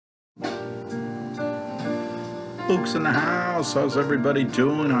Fuchs in the house. How's everybody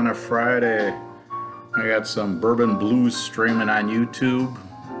doing on a Friday? I got some Bourbon Blues streaming on YouTube.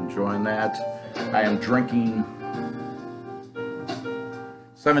 Enjoying that. I am drinking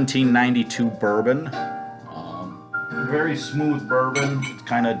 1792 bourbon. Very smooth bourbon. It's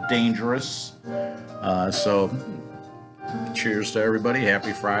kind of dangerous. So, cheers to everybody.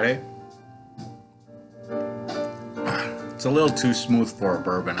 Happy Friday. It's a little too smooth for a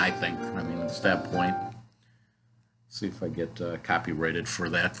bourbon, I think. I mean, it's that point. See if I get copyrighted for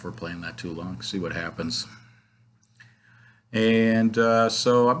that, for playing that too long. See what happens. And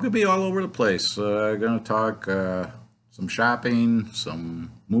so I'm going to be all over the place. I'm going to talk some shopping,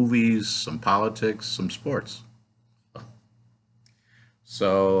 some movies, some politics, some sports.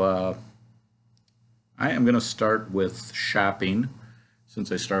 So I am going to start with shopping, since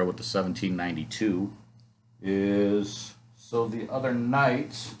I started with the 1792. So the other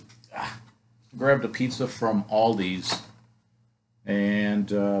night, grabbed a pizza from Aldi's,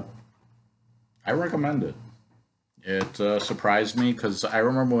 and I recommend it. It surprised me because I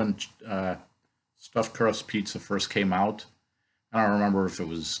remember when stuffed crust pizza first came out. I don't remember if it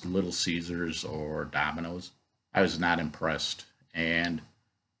was Little Caesars or Domino's. I was not impressed, and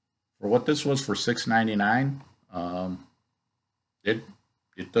for what this was for $6.99, it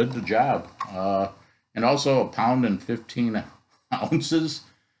did the job. And also a pound and 15 ounces.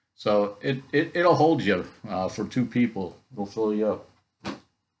 So it'll hold you for two people. It'll fill you up.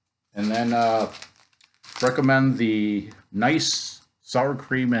 And then recommend the nice sour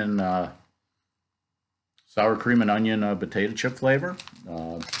cream and onion potato chip flavor.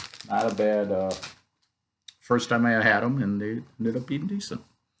 Not a bad first time I had them, and they ended up being decent.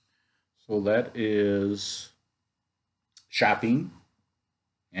 So that is shopping.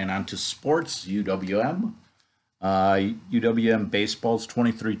 And on to sports, UWM. UWM Baseball's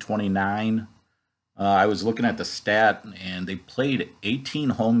 23-29. I was looking at the stat, and they played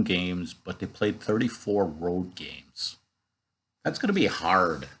 18 home games, but they played 34 road games. That's going to be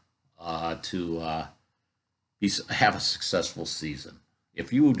hard to have a successful season.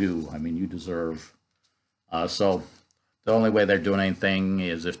 If you do, I mean, you deserve. So the only way they're doing anything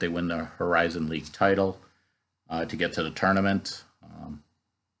is if they win the Horizon League title to get to the tournament.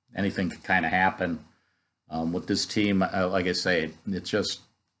 Anything could kind of happen with this team. Like I say, it's just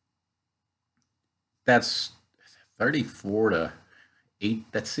that's 34 to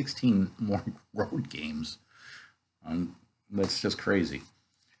 8. That's 16 more road games. That's just crazy.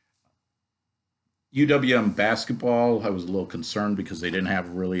 UWM basketball, I was a little concerned because they didn't have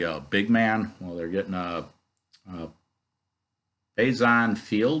really a big man. Well, they're getting a Faizon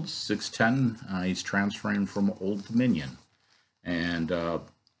Fields, 6'10". He's transferring from Old Dominion, and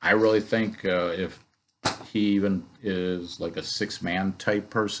I really think if he even is like a six-man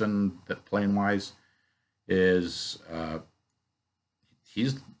type person, that playing wise is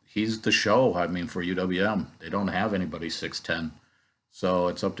he's the show. I mean, for UWM, they don't have anybody 6'10", so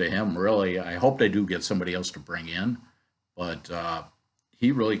it's up to him really. I hope they do get somebody else to bring in, but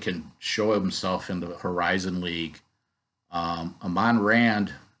he really can show himself in the Horizon League. Amon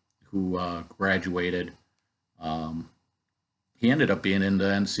Rand, who graduated. He ended up being in the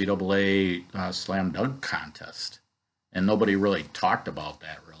NCAA slam dunk contest, and nobody really talked about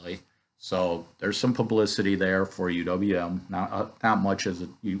that really. So there's some publicity there for UWM, not much as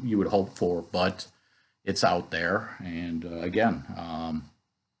you would hope for, but it's out there. And again,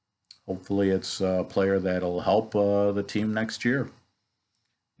 hopefully it's a player that'll help the team next year.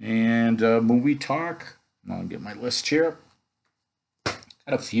 And movie talk. I'll get my list here. Got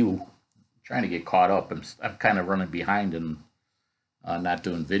a few. I'm trying to get caught up. I'm kind of running behind and not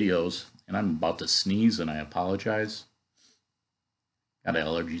doing videos, and I'm about to sneeze, and I apologize. Got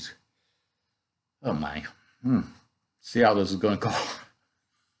allergies. Oh my. See how this is going to go.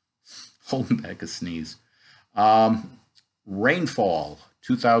 Holding back a sneeze. Rainfall,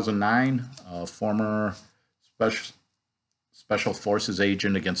 2009, former special forces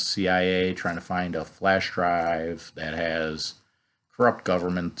agent against the CIA, trying to find a flash drive that has corrupt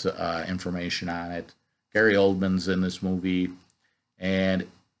government information on it. Gary Oldman's in this movie. And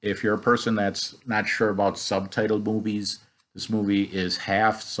if you're a person that's not sure about subtitled movies, this movie is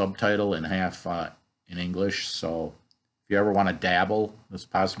half subtitle and half in English. So if you ever want to dabble, this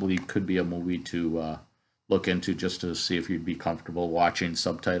possibly could be a movie to look into, just to see if you'd be comfortable watching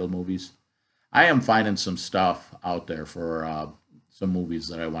subtitled movies. I am finding some stuff out there for some movies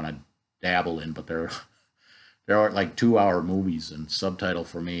that I want to dabble in, but there are like 2-hour movies, and subtitle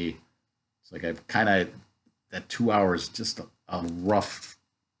for me, it's like I've kind of, that 2 hours just a rough,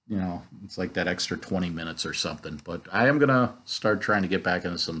 it's like that extra 20 minutes or something. But I am going to start trying to get back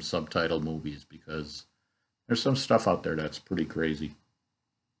into some subtitled movies because there's some stuff out there that's pretty crazy.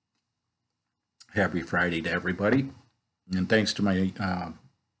 Happy Friday to everybody. And thanks to my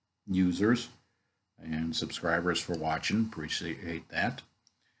users and subscribers for watching. Appreciate that.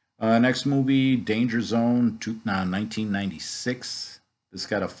 Next movie, Danger Zone, 1996. This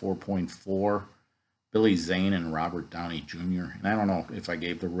got a 4.4. Billy Zane and Robert Downey Jr. And I don't know if I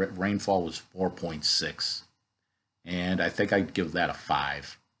gave the Rainfall was 4.6. And I think I'd give that a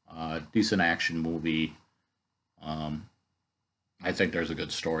 5. Decent action movie. I think there's a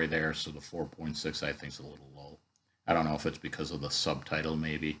good story there, so the 4.6 I think is a little low. I don't know if it's because of the subtitle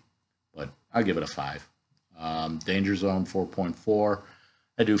maybe, but I'll give it a 5. Danger Zone 4.4.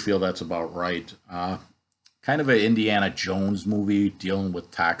 I do feel that's about right. Kind of an Indiana Jones movie dealing with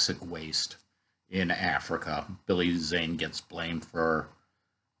toxic waste in Africa. Billy Zane gets blamed for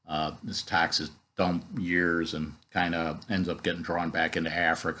this toxic dump years and kind of ends up getting drawn back into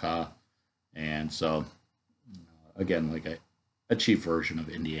Africa. And so, again, like a cheap version of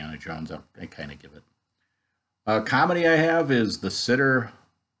Indiana Jones, I kind of give it. Comedy I have is The Sitter,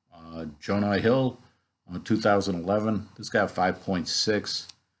 Jonah Hill, 2011. This got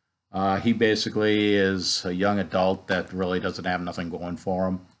 5.6. He basically is a young adult that really doesn't have nothing going for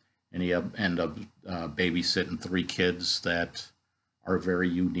him, and he end up babysitting 3 kids that are very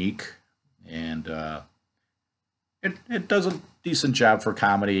unique, and it does a decent job for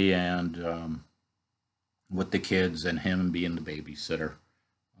comedy and with the kids and him being the babysitter.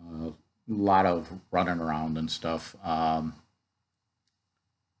 A lot of running around and stuff. I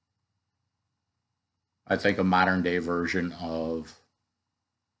think a modern day version of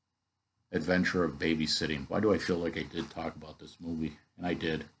Adventure of Babysitting. Why do I feel like I did talk about this movie? And I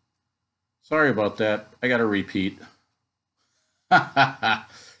did. Sorry about that. I got to repeat.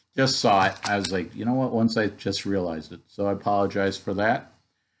 Just saw it. I was like, you know what? Once I just realized it. So I apologize for that.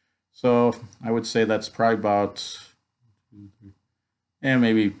 So I would say that's probably about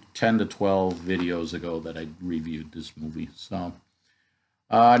maybe 10 to 12 videos ago that I reviewed this movie. So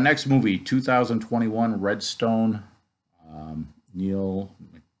next movie, 2021 Redstone. Neil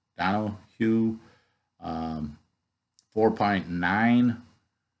McDonough, 4.9.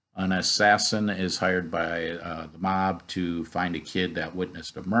 An assassin is hired by the mob to find a kid that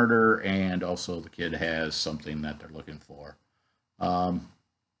witnessed a murder, and also the kid has something that they're looking for.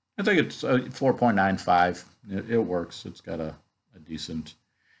 I think it's 4.95. It works. It's got a decent.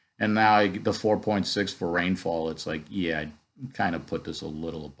 And now the 4.6 for Rainfall, it's like, yeah, I'd kind of put this a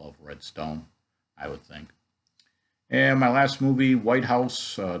little above Redstone, I would think. And my last movie, White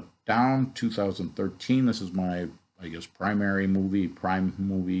House Down, 2013. This is my, I guess, primary movie, prime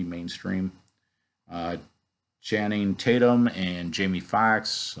movie, mainstream. Channing Tatum and Jamie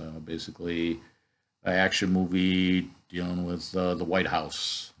Foxx, basically an action movie dealing with the White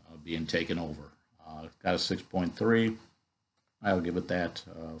House being taken over. Got a 6.3. I'll give it that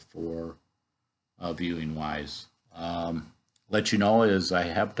for viewing wise. Let you know is I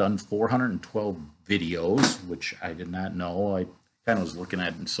have done 412 videos, which I did not know. I kind of was looking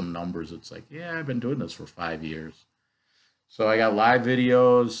at some numbers. It's like, yeah, I've been doing this for 5 years. So I got live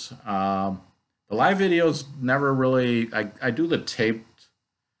videos. The live videos never really, I do the taped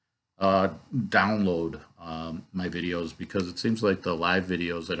download my videos because it seems like the live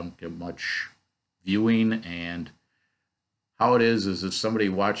videos, I don't get much viewing. And how it is if somebody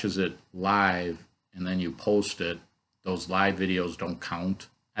watches it live and then you post it, those live videos don't count.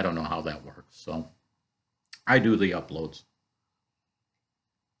 I don't know how that works. So I do the uploads.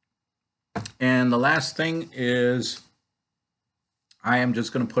 And the last thing is I am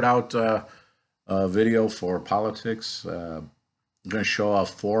just going to put out a video for politics. I'm going to show a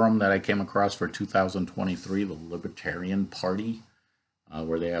forum that I came across for 2023, the Libertarian Party,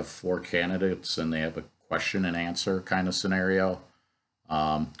 where they have 4 candidates and they have a question and answer kind of scenario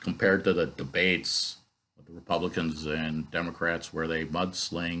compared to the debates with the Republicans and Democrats where they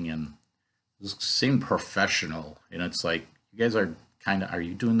mudsling and seem professional. And it's like, you guys are are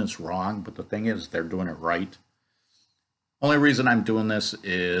you doing this wrong? But the thing is, they're doing it right. Only reason I'm doing this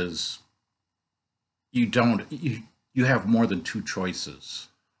is you have more than 2 choices.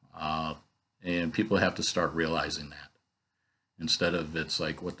 And people have to start realizing that. Instead of it's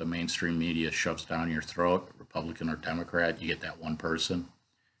like what the mainstream media shoves down your throat, Republican or Democrat, you get that one person.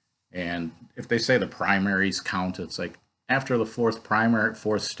 And if they say the primaries count, it's like after the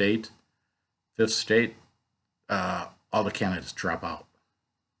 4th state, 5th state, all the candidates drop out.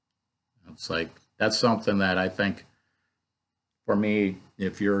 It's like, that's something that I think, for me,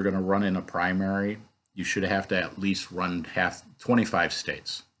 if you're going to run in a primary, you should have to at least run 25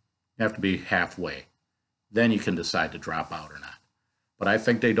 states. You have to be halfway. Then you can decide to drop out or not. But I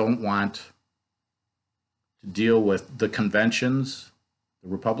think they don't want to deal with the conventions, the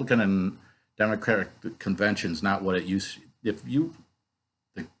Republican and Democratic conventions, not what it used. If you,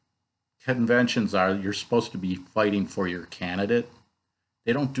 the conventions are, you're supposed to be fighting for your candidate.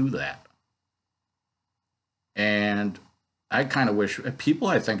 They don't do that. And I kind of wish people,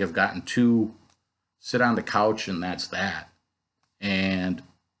 I think, have gotten too sit on the couch and that's that. And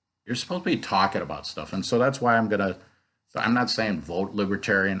you're supposed to be talking about stuff. And so that's why I'm not saying vote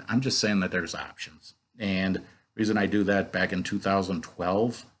libertarian. I'm just saying that there's options. And the reason I do that, back in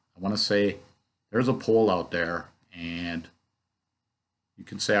 2012, I want to say there's a poll out there, and you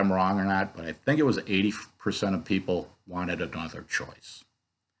can say I'm wrong or not, but I think it was 80% of people wanted another choice.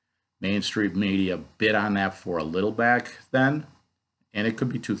 Mainstream media bid on that for a little back then, and it could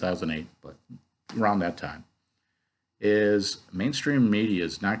be 2008, but around that time, is mainstream media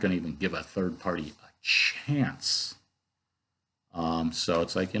is not going to even give a third party a chance. So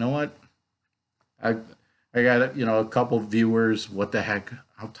it's like, you know what? I got, a couple viewers. What the heck?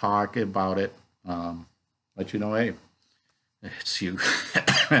 I'll talk about it. Let you know, hey, it's you.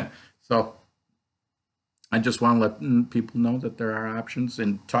 So I just want to let people know that there are options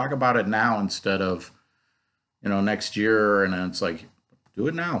and talk about it now instead of, next year. And then it's like, do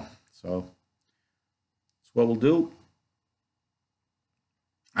it now. So that's what we'll do.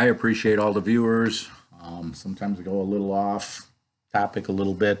 I appreciate all the viewers. Sometimes I go a little off topic a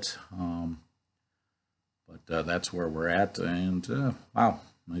little bit, but that's where we're at. And wow,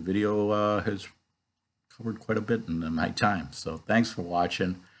 my video has covered quite a bit in my time. So thanks for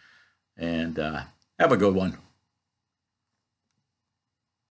watching, and have a good one.